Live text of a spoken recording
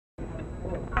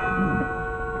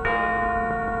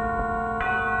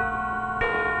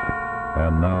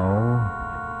And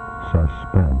now,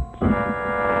 Suspense.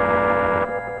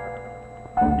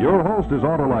 Your host is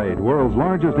Autolite, world's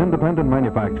largest independent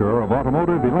manufacturer of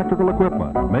automotive electrical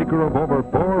equipment, maker of over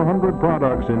 400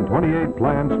 products in 28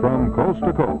 plants from coast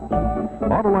to coast.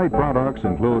 Autolite products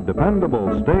include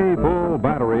dependable stay-full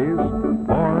batteries,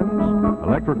 horns,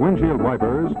 electric windshield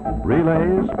wipers,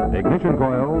 relays, ignition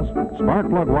coils, spark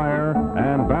plug wire,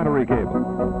 and battery cable.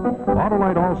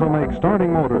 Autolite also makes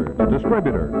starting motors,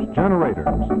 distributors, generators,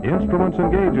 instruments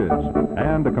and gauges,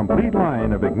 and a complete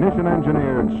line of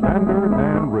ignition-engineered standard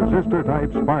and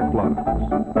resistor-type spark plugs.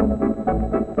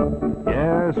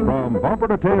 Yes, from bumper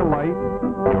to tail light,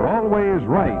 you're always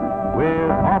right with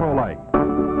Autolite.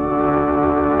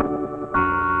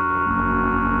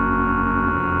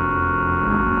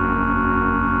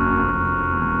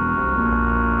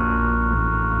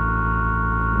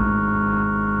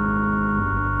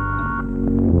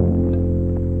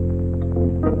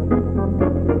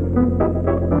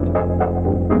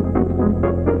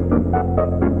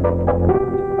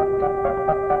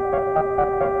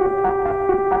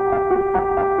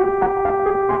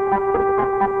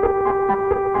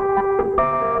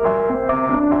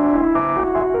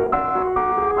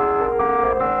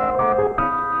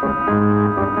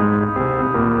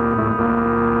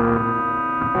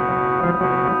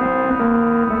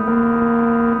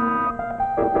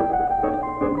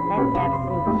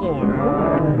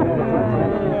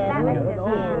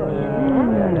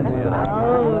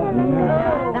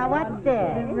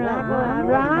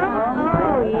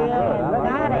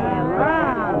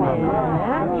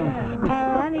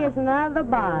 Another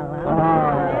bottle. Oh,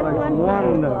 that's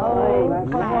wonderful. Oh,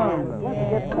 class.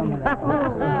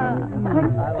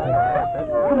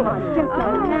 Come on, just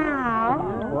now.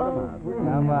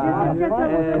 Come on.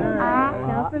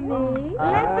 Help for me.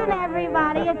 Listen,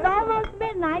 everybody, it's almost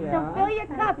midnight, so fill your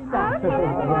cups up.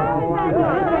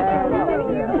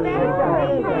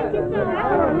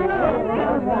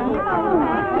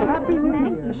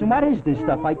 Listen, what is this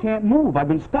stuff? I can't move. I've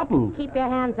been stopping. Keep your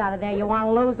hands out of there. You want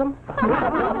to lose them?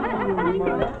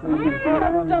 That's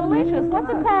delicious. What's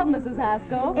it called, Mrs.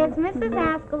 Haskell? It's Mrs.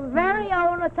 Haskell's very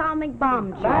own atomic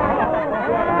bomb shot.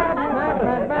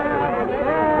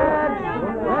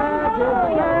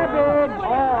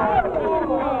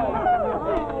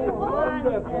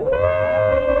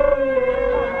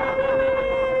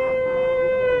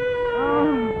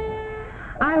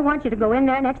 I want you to go in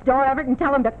there next door, Everett, and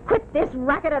tell him to quit this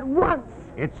racket at once.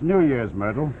 It's New Year's,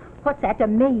 Myrtle. What's that to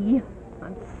me?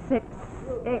 I'm sick.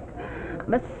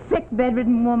 I'm a sick,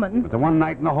 bedridden woman. But the one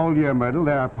night in the whole year, Myrtle,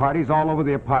 there are parties all over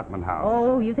the apartment house.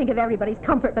 Oh, you think of everybody's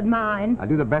comfort but mine. I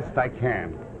do the best I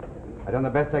can. I've done the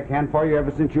best I can for you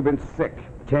ever since you've been sick.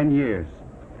 10 years.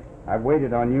 I've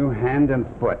waited on you hand and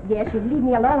foot. Yes, you'd leave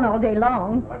me alone all day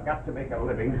long. I've got to make a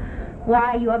living.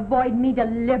 Why, you avoid me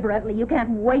deliberately. You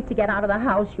can't wait to get out of the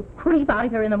house. You creep out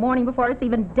of here in the morning before it's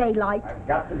even daylight. I've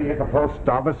got to be at the post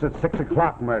office at 6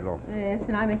 o'clock, Myrtle. Yes,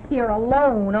 and I'm here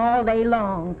alone all day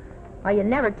long. Why, you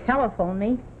never telephone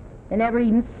me. You never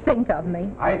even think of me.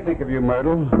 I think of you,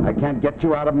 Myrtle. I can't get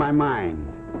you out of my mind.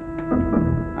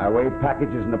 I weigh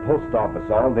packages in the post office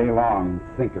all day long and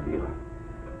think of you.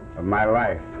 Of my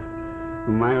life.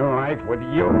 My life with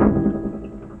you.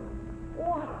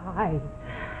 Why?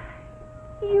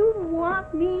 You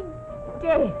want me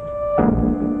dead.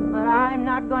 But I'm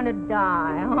not going to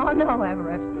die. Oh, no,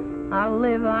 Everett. I'll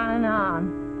live on and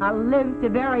on. I'll live to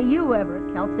bury you,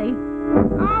 Everett, Kelsey.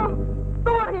 Oh,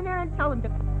 go on in there and tell him to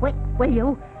quit, will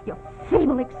you? Your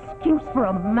feeble excuse for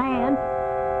a man.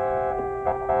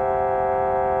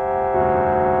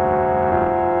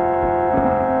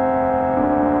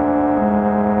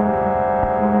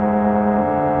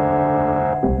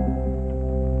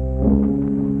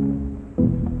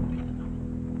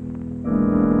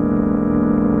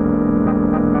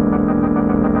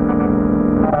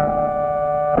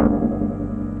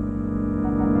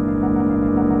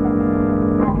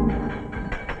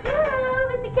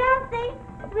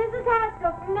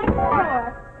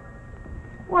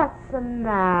 What's the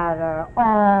matter?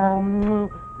 Oh,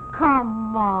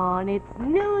 come on. It's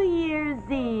New Year's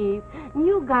Eve.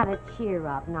 You gotta cheer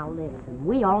up. Now, listen,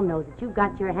 we all know that you've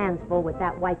got your hands full with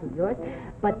that wife of yours,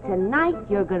 but tonight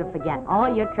you're gonna forget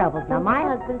all your troubles. Now, my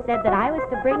husband said that I was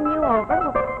to bring you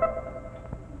over.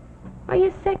 Are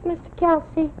you sick, Mr.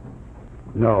 Kelsey?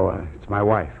 No, it's my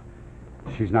wife.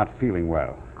 She's not feeling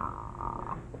well.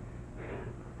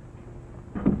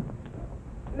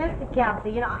 Mr.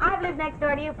 Kelsey, you know, I've lived next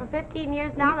door to you for 15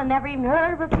 years now and never even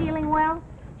heard of her feeling well.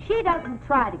 She doesn't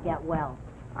try to get well.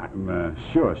 I'm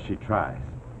sure she tries.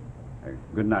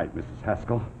 Good night, Mrs.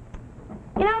 Haskell.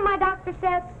 You know what my doctor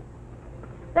says?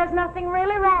 There's nothing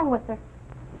really wrong with her.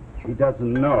 He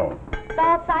doesn't know. It's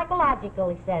all psychological,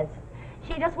 he says.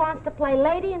 She just wants to play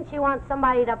lady, and she wants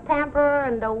somebody to pamper her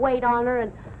and to wait on her,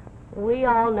 and we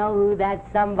all know who that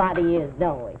somebody is,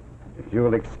 don't we? If you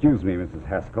will excuse me, Mrs.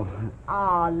 Haskell.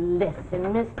 Oh,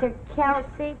 listen, Mr.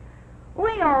 Kelsey.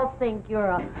 We all think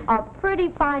you're a pretty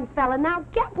fine fella. Now,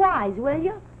 get wise, will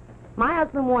you? My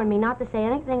husband warned me not to say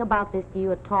anything about this to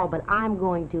you at all, but I'm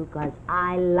going to, 'cause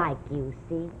I like you,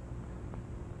 see?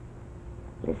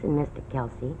 Listen, Mr.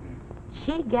 Kelsey,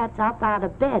 she gets up out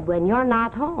of bed when you're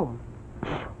not home.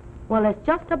 Well, it's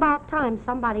just about time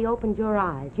somebody opened your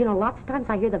eyes. You know, lots of times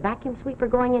I hear the vacuum sweeper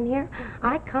going in here.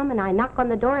 I come and I knock on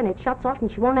the door and it shuts off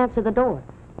and she won't answer the door.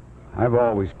 I've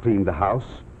always cleaned the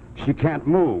house. She can't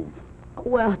move.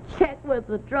 Well, check with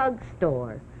the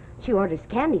drugstore. She orders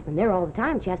candy from there all the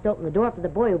time. She has to open the door for the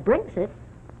boy who brings it.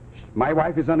 My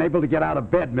wife is unable to get out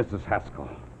of bed, Mrs. Haskell.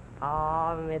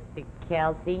 Oh, Mr.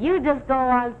 Kelsey, you just go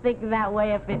on thinking that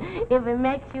way if it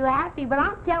makes you happy. But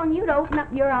I'm telling you to open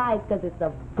up your eyes, because it's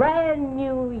a brand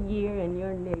new year and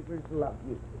your neighbors love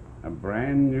you. A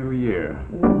brand new year.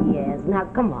 Yes. Now,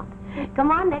 come on. Come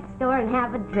on next door and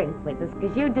have a drink with us,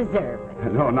 because you deserve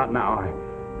it. No, not now.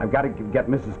 I've got to get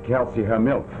Mrs. Kelsey her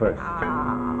milk first.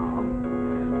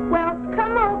 Oh. Well,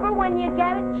 come over when you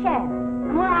get a chance,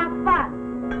 and we'll have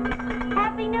fun.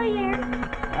 Happy New Year.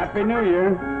 Happy New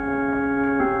Year.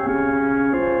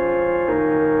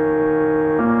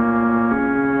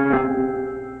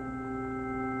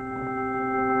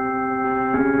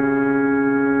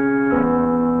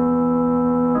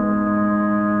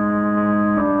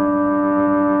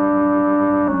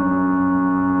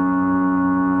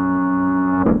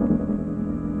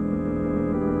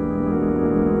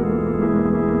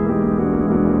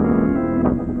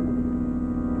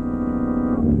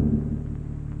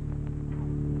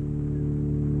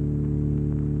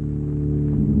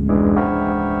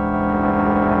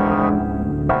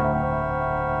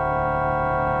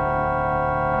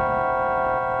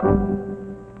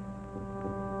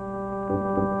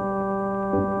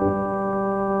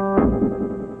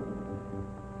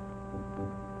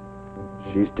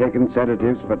 She's taken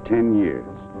sedatives for 10 years.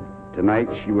 Tonight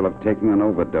she will have taken an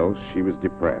overdose. She was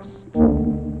depressed.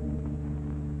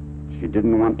 She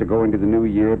didn't want to go into the new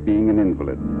year being an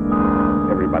invalid.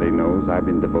 Everybody knows I've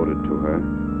been devoted to her.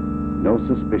 No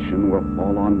suspicion will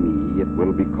fall on me. It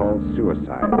will be called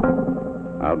suicide.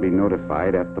 I'll be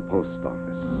notified at the post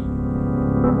office.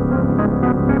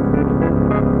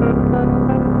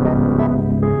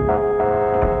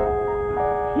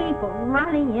 People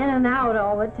running in and out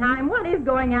all the time. What is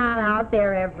going on out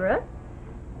there, Everett?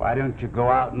 Why don't you go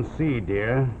out and see,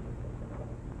 dear?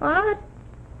 What?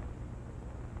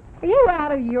 Are you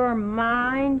out of your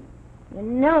mind? You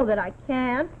know that I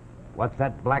can't. What's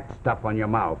that black stuff on your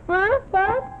mouth? Huh?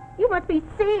 What? You must be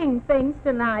seeing things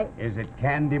tonight. Is it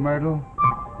candy, Myrtle?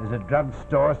 Does a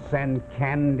drugstore send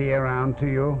candy around to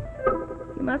you?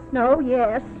 You must know,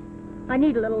 yes. I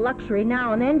need a little luxury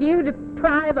now and then. Do you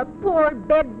deprive a poor,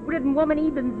 bedridden woman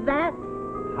even that?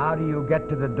 How do you get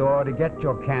to the door to get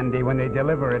your candy when they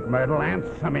deliver it, Myrtle?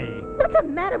 Answer me. What's the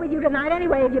matter with you tonight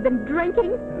anyway? Have you been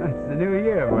drinking? It's the new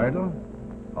year, Myrtle.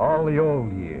 All the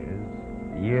old years.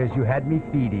 The years you had me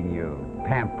feeding you,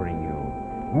 pampering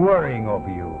you, worrying over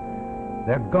you.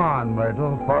 They're gone,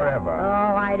 Myrtle, forever.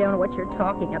 Oh, I don't know what you're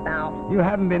talking about. You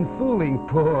haven't been fooling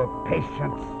poor,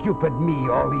 patient, stupid me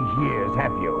all these years,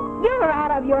 have you? You're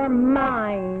out of your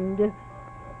mind.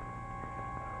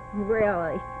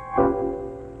 Really.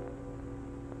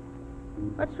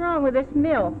 What's wrong with this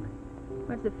milk?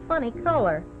 It's a funny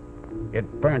color.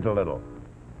 It burnt a little.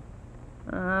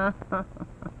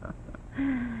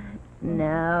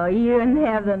 No, you wouldn't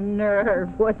have the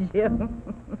nerve, would you?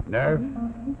 Nerve?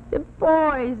 To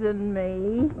poison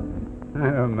me. I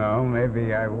don't know.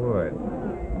 Maybe I would.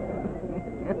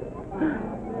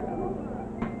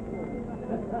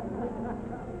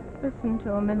 Listen to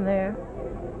them in there.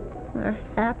 They're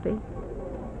happy.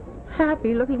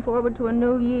 Happy, looking forward to a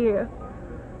new year.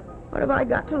 What have I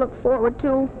got to look forward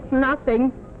to?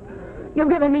 Nothing. You've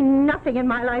given me nothing in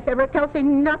my life, Everett Kelsey,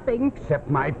 nothing. Except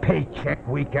my paycheck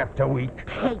week after week.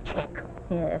 Paycheck?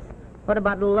 Yes. What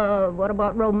about love? What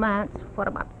about romance? What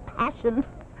about passion?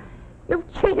 You've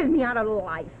cheated me out of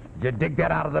life. Did you dig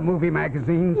that out of the movie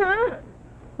magazines? Huh?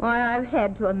 Why, I've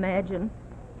had to imagine.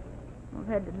 I've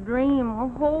had to dream a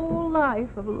whole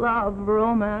life of love,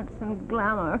 romance, and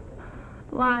glamour.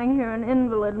 Lying here an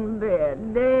invalid in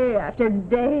bed, day after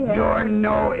day. You're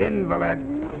no invalid.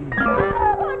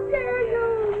 Oh, how dare you,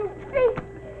 you beast!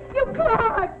 You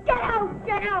Claude! Get out!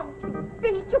 Get out! You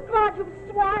beast! You Claude! You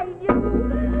swine! You...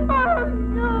 Oh,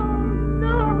 no!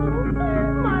 No!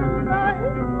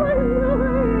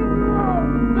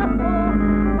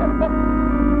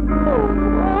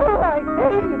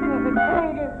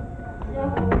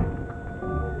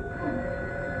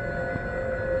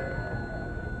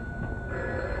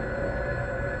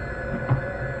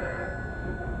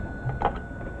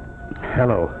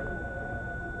 Hello.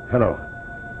 Hello.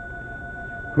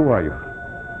 Who are you?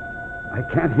 I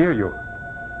can't hear you.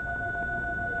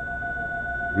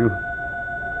 You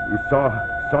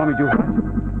saw me do what?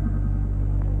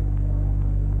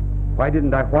 Why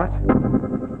didn't I what?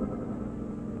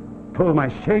 Pull my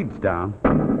shades down.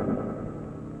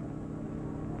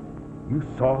 You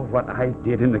saw what I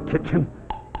did in the kitchen?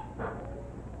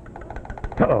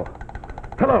 Hello.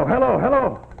 Hello, hello,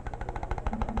 hello.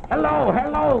 Hello,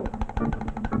 hello.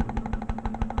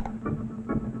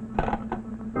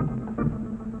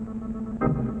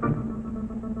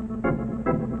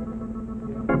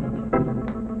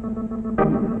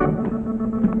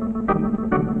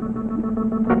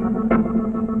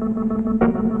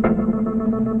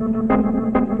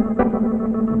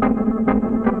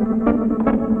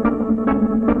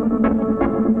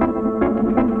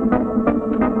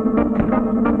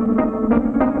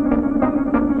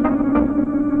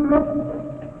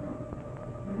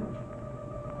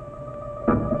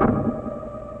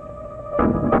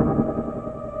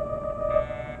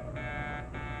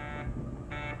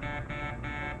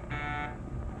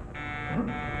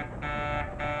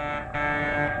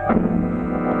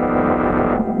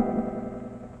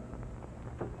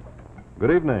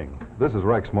 Good evening. This is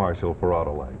Rex Marshall for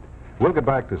Autolite. We'll get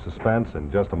back to Suspense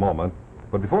in just a moment,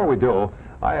 but before we do,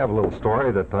 I have a little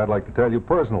story that I'd like to tell you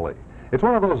personally. It's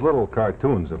one of those little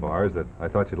cartoons of ours that I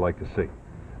thought you'd like to see.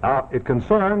 Now, it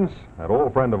concerns an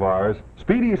old friend of ours,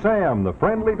 Speedy Sam, the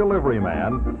friendly delivery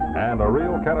man, and a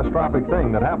real catastrophic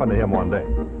thing that happened to him one day.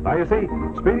 Now, you see,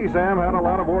 Speedy Sam had a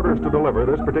lot of orders to deliver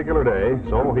this particular day,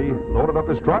 so he loaded up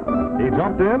his truck, he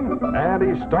jumped in, and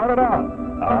he started out.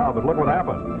 But look what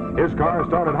happened. His car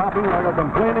started hopping like a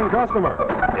complaining customer.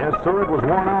 Yes, sir, it was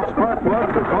worn-out spark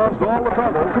plugs that caused all the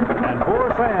trouble, and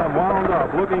poor Sam wound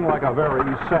up looking like a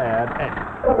very sad egg.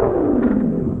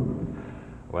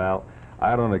 Well,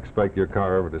 I don't expect your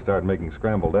car ever to start making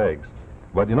scrambled eggs.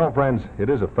 But you know, friends, it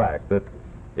is a fact that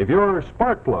if your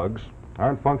spark plugs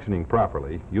aren't functioning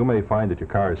properly, you may find that your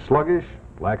car is sluggish,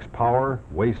 lacks power,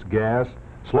 wastes gas,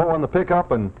 slow on the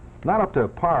pickup, and not up to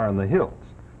par on the hills.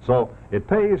 So it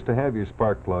pays to have your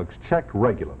spark plugs checked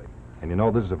regularly. And you know,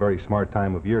 this is a very smart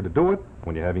time of year to do it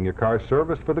when you're having your car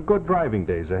serviced for the good driving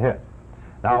days ahead.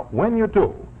 Now, when you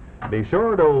do, be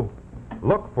sure to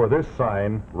look for this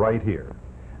sign right here,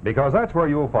 because that's where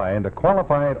you'll find a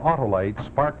qualified Autolite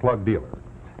spark plug dealer.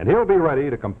 And he'll be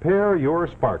ready to compare your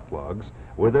spark plugs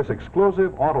with this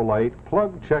exclusive Autolite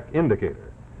plug check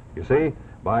indicator. You see,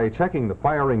 by checking the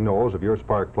firing nose of your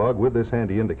spark plug with this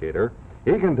handy indicator,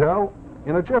 he can tell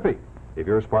in a jiffy if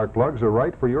your spark plugs are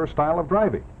right for your style of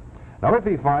driving. Now, if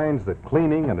he finds that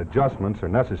cleaning and adjustments are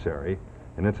necessary,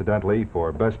 and incidentally,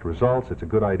 for best results, it's a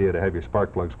good idea to have your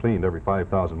spark plugs cleaned every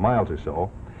 5,000 miles or so,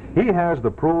 he has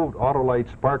the proved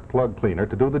Autolite spark plug cleaner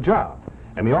to do the job.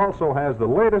 And he also has the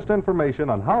latest information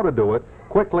on how to do it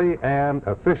quickly and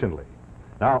efficiently.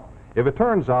 Now, if it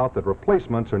turns out that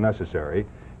replacements are necessary,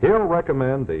 he'll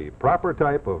recommend the proper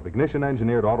type of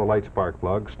ignition-engineered Autolite spark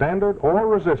plug, standard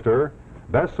or resistor,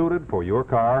 best suited for your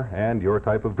car and your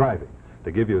type of driving,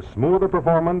 to give you smoother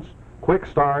performance, quick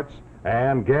starts,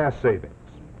 and gas savings.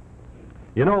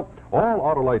 You know, all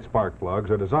Autolite spark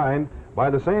plugs are designed by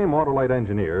the same Autolite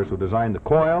engineers who designed the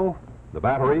coil, the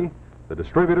battery, the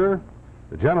distributor,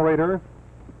 the generator,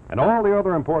 and all the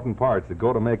other important parts that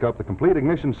go to make up the complete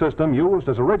ignition system used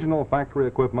as original factory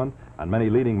equipment on many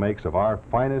leading makes of our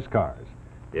finest cars.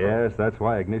 Yes, that's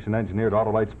why ignition-engineered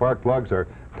Autolite spark plugs are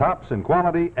tops in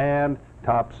quality and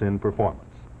tops in performance.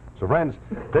 So, friends,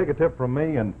 take a tip from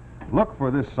me and look for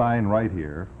this sign right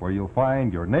here where you'll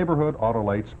find your neighborhood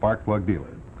Autolite spark plug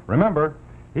dealer. Remember,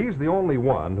 he's the only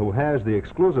one who has the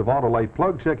exclusive Autolite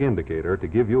plug check indicator to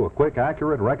give you a quick,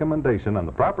 accurate recommendation on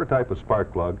the proper type of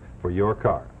spark plug for your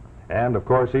car. And, of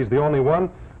course, he's the only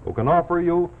one who can offer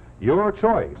you your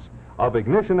choice of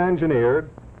ignition-engineered,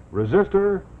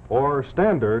 resistor, or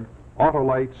standard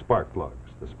Autolite spark plugs.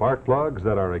 The spark plugs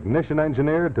that are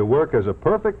ignition-engineered to work as a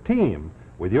perfect team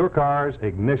with your car's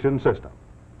ignition system.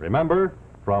 Remember,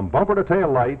 from bumper to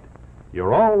tail light,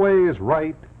 you're always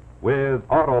right with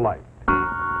Autolite.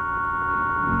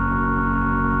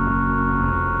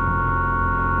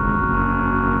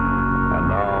 And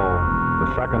now,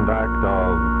 the second act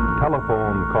of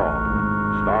Telephone Call,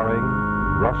 starring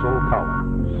Russell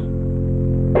Collins.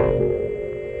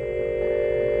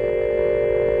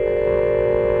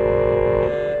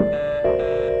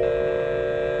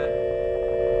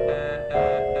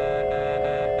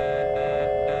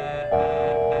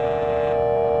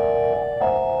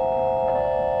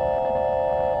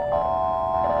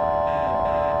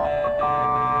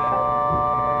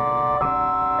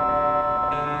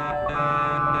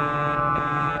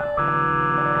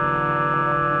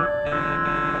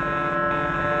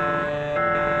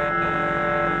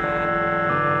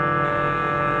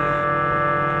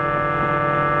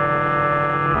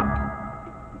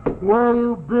 Where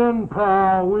you been,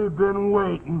 pal? We've been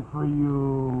waiting for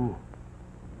you.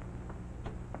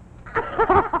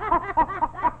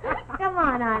 Come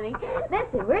on, honey.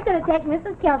 Listen, we're going to take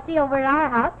Mrs. Kelsey over at our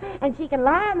house, and she can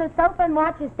lie on the sofa and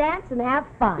watch us dance and have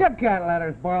fun. You can't let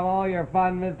her spoil all your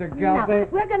fun, Mr. No,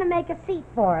 Kelsey. we're going to make a seat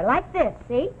for her, like this,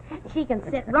 see? She can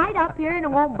sit right up here and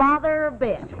it won't bother her a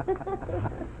bit.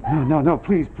 No,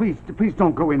 please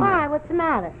don't go in there. Why? What's the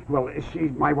matter? Well,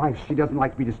 my wife, she doesn't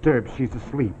like to be disturbed. She's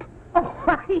asleep. Oh,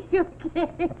 are you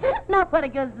kidding? Nobody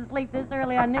goes to sleep this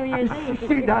early on New Year's Eve.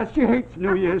 She does. She hates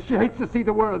New Year's. She hates to see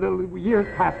the years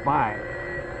pass by.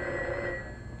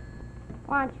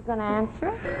 Why aren't you going to answer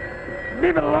it?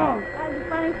 Leave it alone. That's the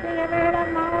funniest thing I've ever heard of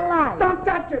in my whole life. Don't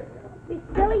touch it. Be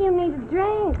silly, you need a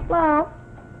drink. Hello?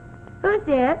 Who's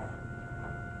this?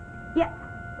 Yeah,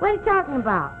 what are you talking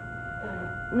about?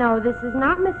 No, this is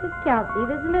not Mrs. Kelsey.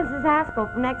 This is Mrs. Haskell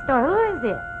from next door. Who is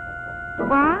it?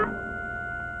 What?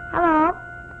 Hello?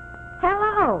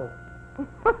 Hello?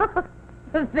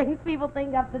 The things people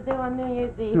think up to do on New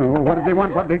Year's Eve. Oh, what did they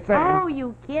want? What did they say? Oh,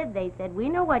 you kid, they said. We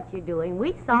know what you're doing.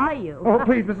 We saw you. Oh,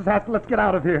 please, Mrs. Haskell, let's get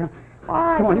out of here. All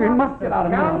right, Come on, you must get out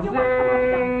of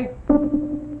here.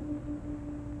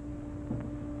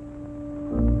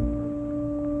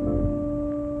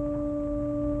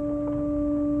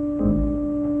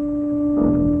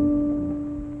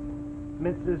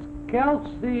 Mrs.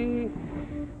 Kelsey.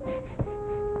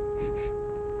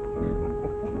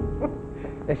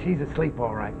 She's asleep,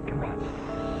 all right. Come on.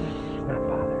 She's not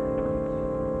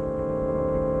bothered.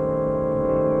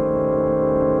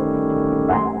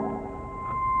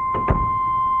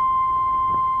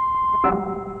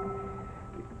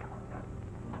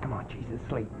 Come on, she's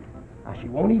asleep. Now, she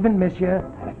won't even miss you,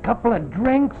 and a couple of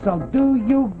drinks will do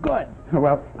you good.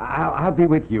 Well, I'll be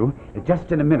with you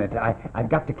just in a minute. I've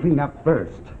got to clean up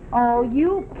first. Oh,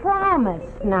 you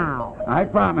promised now. I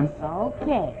promise.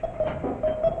 Okay.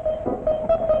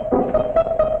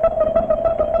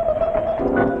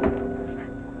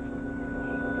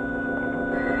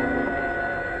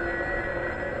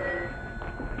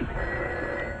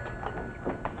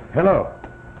 Hello.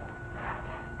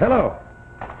 Hello.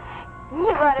 You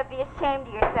ought to be ashamed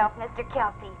of yourself, Mr.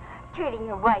 Kelsey, treating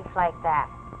your wife like that.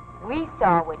 We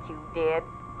saw what you did.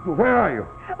 Where are you?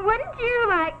 Wouldn't you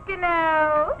like to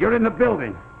know? You're in the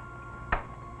building.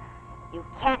 You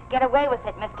can't get away with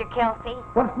it, Mr. Kelsey.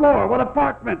 What floor? What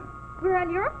apartment? We're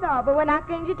on your floor, but we're not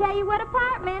going to tell you what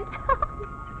apartment.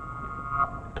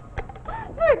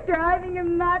 We're driving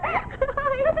him nuts.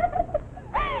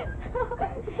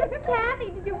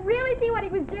 Kathy, did you really see what he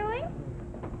was doing?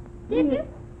 Did you?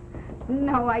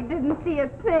 No, I didn't see a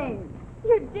thing.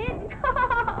 You didn't?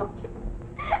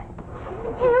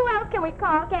 Who else can we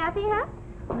call, Kathy, huh?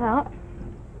 Well,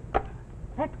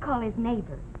 let's call his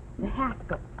neighbor, the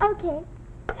Haskell. Okay.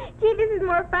 Gee, this is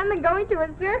more fun than going to a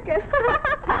circus.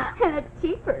 And it's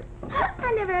cheaper.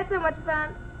 I never had so much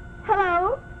fun.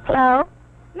 Hello? Hello?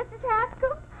 Mrs.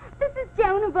 Haskell? This is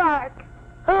Joan of Arc.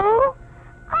 Who?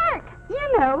 Arc.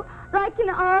 You know, like an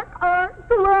arc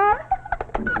salon.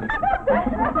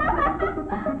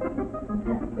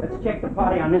 Let's check the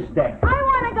party on this deck. I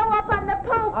want to go up on the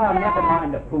poop Oh, deck. never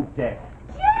mind the poop deck.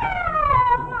 Jim!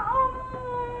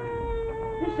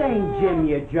 This ain't Jim,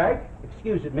 you jerk.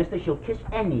 Excuse it, mister. She'll kiss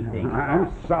anything.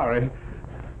 I'm sorry.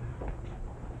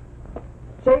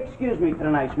 Say excuse me to the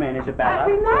nice man, Isabella.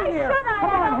 Why should I? Come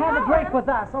on, have a drink with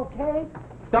us, okay?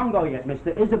 Don't go yet,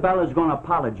 mister. Isabella's gonna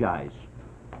apologize.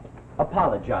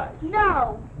 Apologize.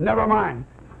 No. Never mind.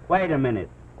 Wait a minute.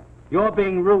 You're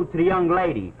being rude to the young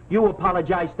lady. You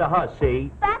apologize to her,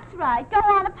 see? That's right. Go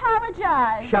on,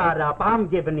 apologize. Shut up. I'm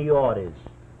giving the orders.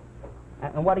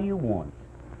 And what do you want?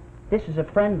 This is a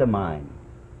friend of mine.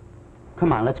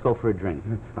 Come on, let's go for a drink.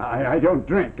 I don't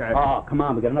drink. Oh, come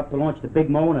on. We got enough to launch the Big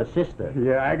Mo and her sister.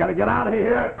 Yeah, I gotta get out of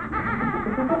here.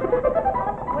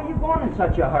 Where you going in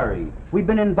such a hurry? We've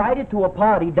been invited to a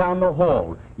party down the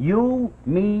hall. You,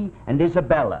 me, and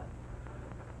Isabella.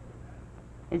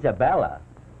 Isabella?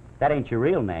 That ain't your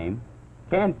real name.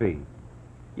 Can't be.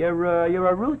 You're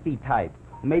a Ruthie type.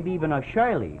 Maybe even a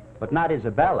Shirley, but not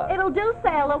Isabella. It'll do,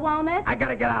 sailor, won't it? I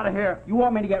gotta get out of here. You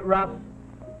want me to get rough?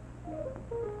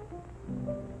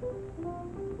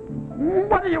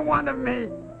 What do you want of me?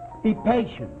 Be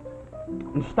patient.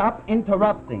 And stop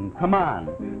interrupting. Come on.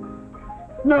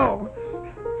 No.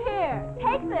 Here,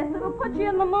 take this. It'll put you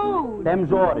in the mood.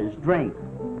 Them's orders. Drink.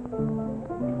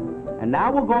 And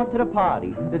now we're going to the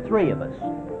party, the three of us.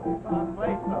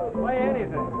 Play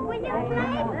anything. Will you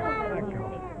play?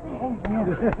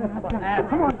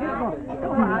 Come on, come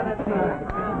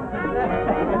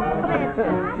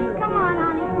Come on,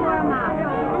 honey, pour 'em out.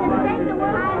 And then take the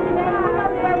wine and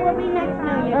then we'll be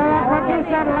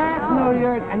said last New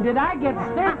Year's, and did I get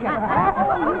sick?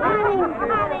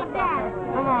 Honey, Dad.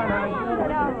 Come on, honey.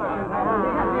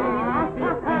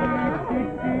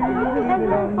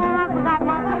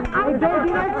 Hey,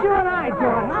 Daisy, that's you and I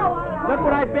doing. Look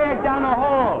what I bagged down the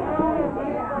hall.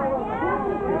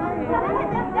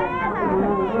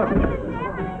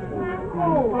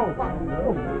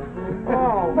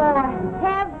 For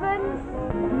heaven's...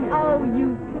 Oh,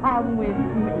 you come with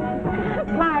me.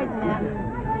 Pardon.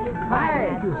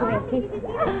 Sweetie.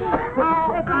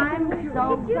 Oh, I'm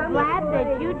so glad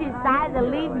that you decided to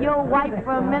leave your wife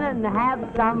for a minute and have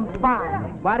some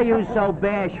fun. What are you so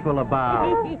bashful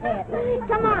about?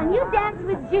 Come on, you dance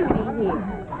with Judy here.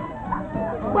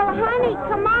 Well, honey,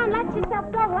 come on, let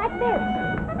yourself go like this.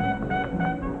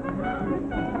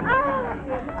 Oh,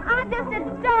 I just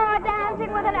adore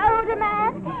dancing with an older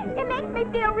man. It makes me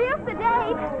feel real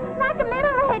sedate, like a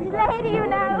middle-aged lady, you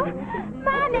know.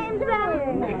 My name's,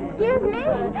 excuse me,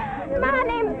 my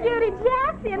name's Judy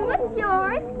Jackson. What's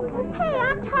yours? Hey,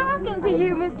 I'm talking to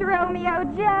you, Mr. Romeo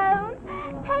Jones.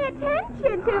 Pay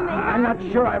attention to me. I'm not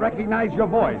sure I recognize your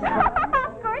voice.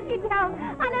 Of course you don't.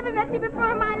 I never met you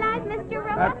before in my life, Mr.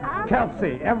 Romeo.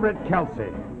 Kelsey, Everett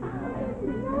Kelsey.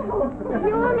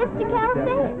 You're Mr.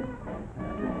 Kelsey?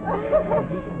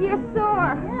 You're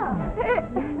sore.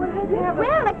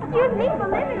 Well, excuse me for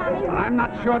living. I'm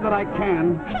not sure that I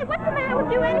can. Hey, what's the matter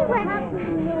with you anyway?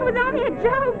 It was only a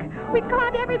joke. We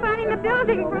caught everybody in the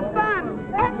building for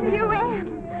fun.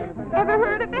 S-U-N. Ever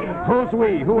heard of it? Who's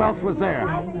we? Who else was there?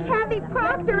 Kathy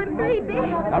Proctor and Phoebe.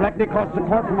 Directly across the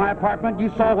court from my apartment.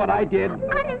 You saw what I did.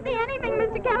 I didn't see anything,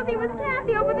 Mr. Kelsey. It was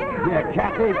Kathy over there. Yeah,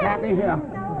 Kathy here.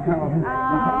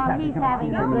 Oh, he's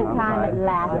having a good time at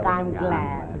last. I'm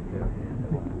glad.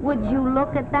 Would you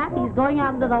look at that? He's going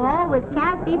out into the hall with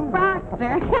Kathy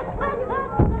Proctor.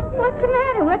 What's the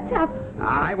matter? What's up?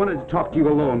 I wanted to talk to you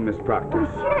alone, Miss Proctor. Oh,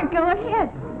 sure, go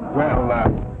ahead. Well,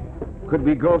 could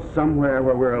we go somewhere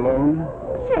where we're alone?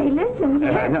 Say, listen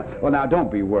here. No. Well, now, don't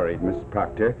be worried, Miss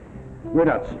Proctor. We're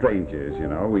not strangers, you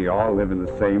know. We all live in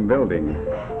the same building.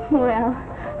 Well,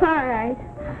 all right.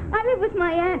 I live with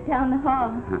my aunt down the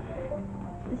hall.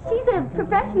 She's a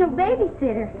professional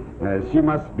babysitter. She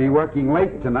must be working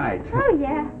late tonight. Oh,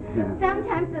 yeah.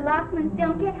 Sometimes the Lockmans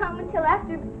don't get home until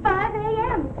after 5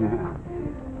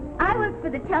 a.m. I work for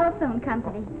the telephone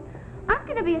company. I'm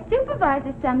going to be a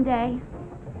supervisor someday.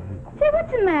 Say,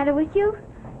 what's the matter with you?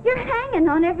 You're hanging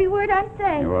on every word I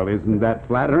say. Well, isn't that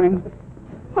flattering?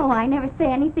 Oh, I never say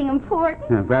anything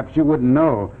important. Perhaps you wouldn't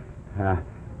know.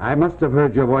 I must have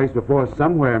heard your voice before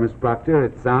somewhere, Miss Proctor.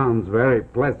 It sounds very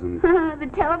pleasant. The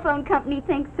telephone company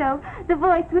thinks so. The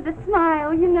voice with a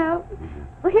smile, you know.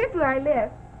 Well, here's where I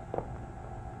live.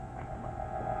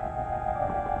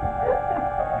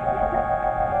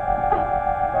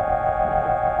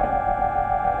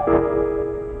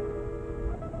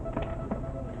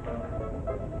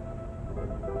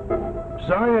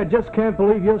 Sorry, I just can't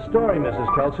believe your story,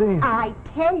 Mrs. Kelsey. I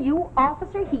tell you,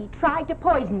 officer, he tried to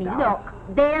poison me. Look,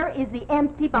 there is the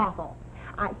empty bottle.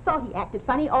 I thought he acted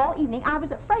funny all evening. I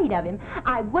was afraid of him.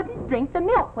 I wouldn't drink the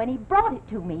milk when he brought it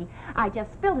to me. I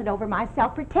just spilled it over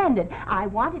myself, pretended. I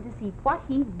wanted to see what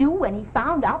he'd do when he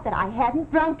found out that I hadn't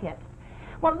drunk it.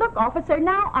 Well, look, officer,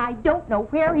 now I don't know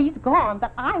where he's gone,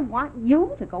 but I want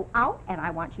you to go out, and I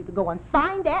want you to go and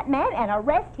find that man and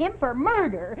arrest him for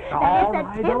murder. All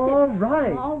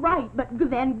right. All right, but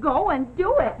then go and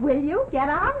do it, will you? Get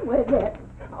on with it.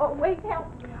 Oh, wait, help.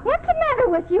 What's the matter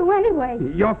with you anyway?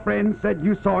 Your friend said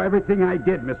you saw everything I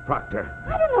did, Miss Proctor.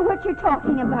 I don't know what you're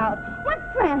talking about. What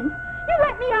friend? You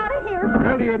let me out of here.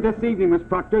 Earlier this evening, Miss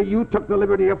Proctor, you took the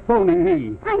liberty of phoning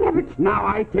me. I never... Now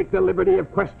I take the liberty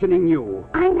of questioning you.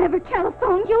 I never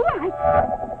telephoned you.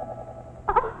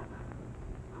 Oh,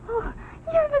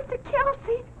 you're Mr.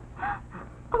 Kelsey.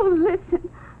 Oh, listen.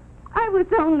 I was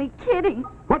only kidding.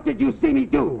 What did you see me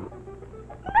do?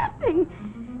 Nothing.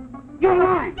 You're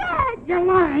lying. Dad! You're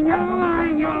lying. You're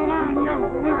lying. You're lying. You're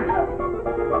lying.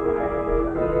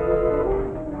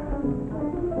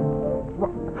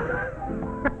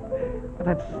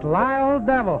 That sly old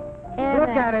devil. Look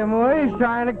at him, Will. He's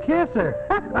trying to kiss her.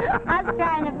 I was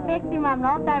trying to fix him up the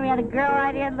whole time. We had a girl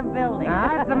right here in the building. Now,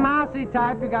 that's the mousy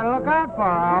type you gotta look out for,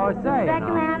 I always say.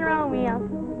 Second-hand Romeo.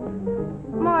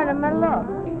 Mortimer,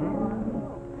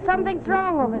 look. Something's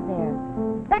wrong over there.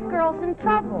 That girl's in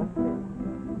trouble.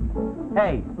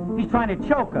 Hey, he's trying to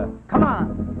choke her. Come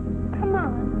on. Come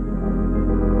on.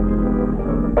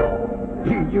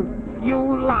 You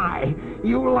lie.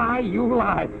 You lie. You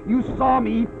lie. You saw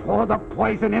me pour the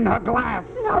poison in her glass.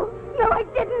 No, I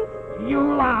didn't.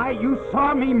 You lie. You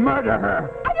saw me murder her.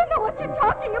 I don't know what you're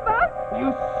talking about.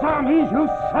 You saw me! You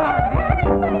saw me!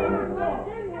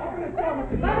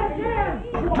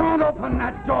 Don't open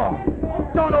that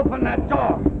door! Don't open that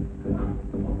door!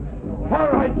 All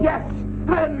right, yes,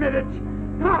 I admit it.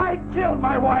 I killed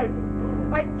my wife.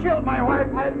 I killed my wife,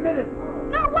 I admit it.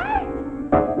 No, wait!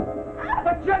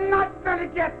 But you're not gonna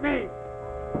get me!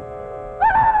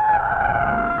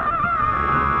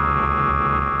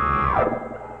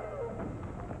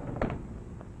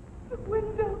 The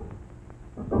window.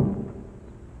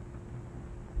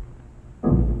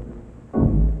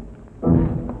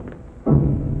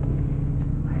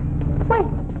 Wait,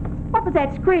 what was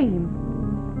that scream?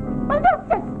 Well, don't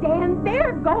just stand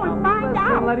there. Go and find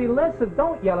out. Letty, listen.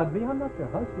 Don't yell at me. I'm not your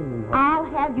husband. I'll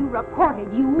have you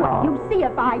reported. You see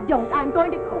if I don't. I'm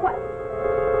going to go.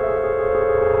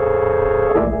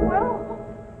 Well,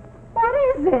 what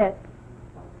is it?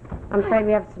 I'm afraid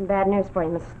we have some bad news for you,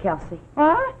 Mrs. Kelsey.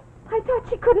 What? I thought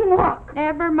she couldn't walk.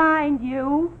 Never mind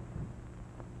you.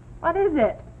 What is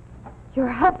it? Your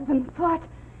husband thought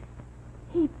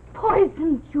he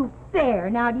poisoned you. There.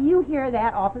 Now, do you hear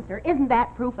that, officer? Isn't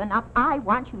that proof enough? I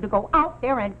want you to go out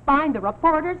there and find the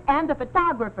reporters and the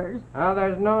photographers. Oh,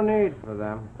 there's no need for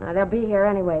them. They'll be here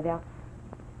anyway. They'll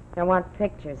want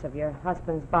pictures of your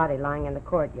husband's body lying in the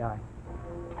courtyard.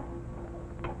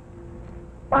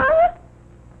 What?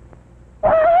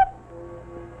 What?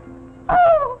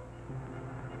 Oh!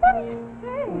 What do you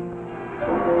say?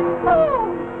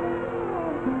 Oh!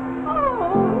 Oh!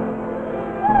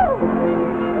 Oh!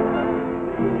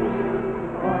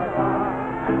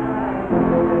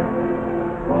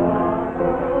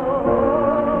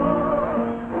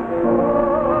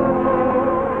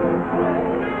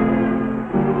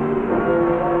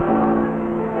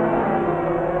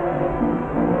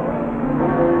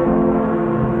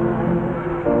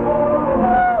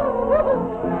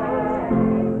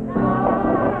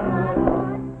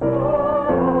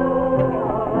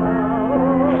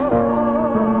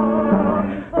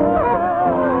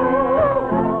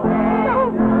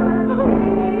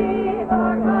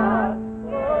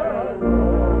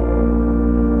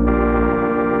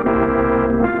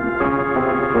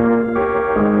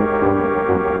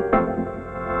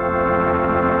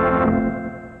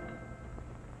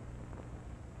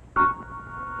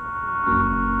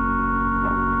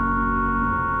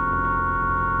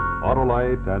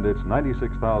 Autolite and its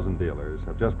 96,000 dealers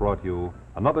have just brought you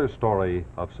another story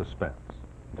of suspense.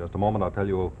 In just a moment, I'll tell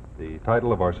you the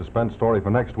title of our suspense story for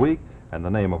next week and the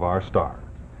name of our star.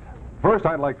 First,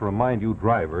 I'd like to remind you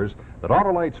drivers that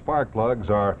Autolite spark plugs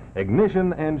are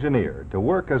ignition engineered to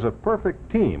work as a perfect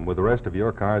team with the rest of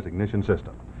your car's ignition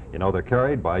system. You know, they're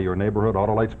carried by your neighborhood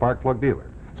Autolite spark plug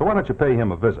dealer. So why don't you pay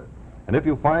him a visit? And if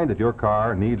you find that your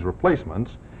car needs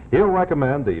replacements, he'll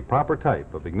recommend the proper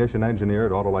type of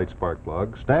ignition-engineered Autolite spark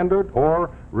plug, standard or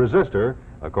resistor,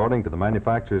 according to the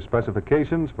manufacturer's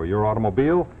specifications for your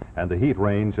automobile and the heat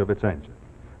range of its engine.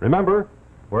 Remember,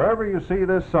 wherever you see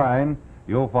this sign,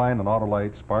 you'll find an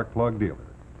Autolite spark plug dealer.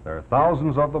 There are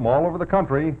thousands of them all over the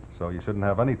country, so you shouldn't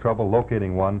have any trouble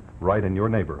locating one right in your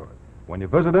neighborhood. When you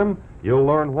visit him, you'll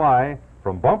learn why,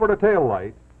 from bumper to tail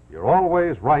light, you're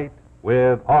always right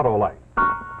with Autolite.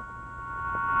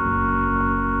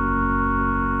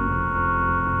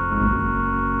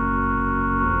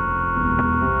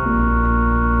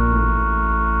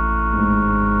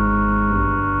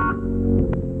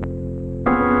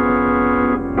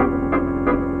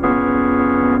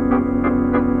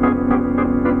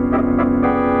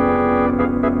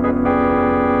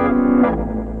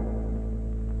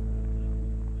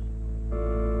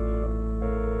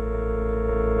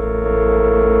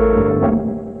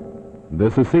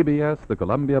 This is CBS, the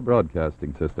Columbia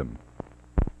Broadcasting System.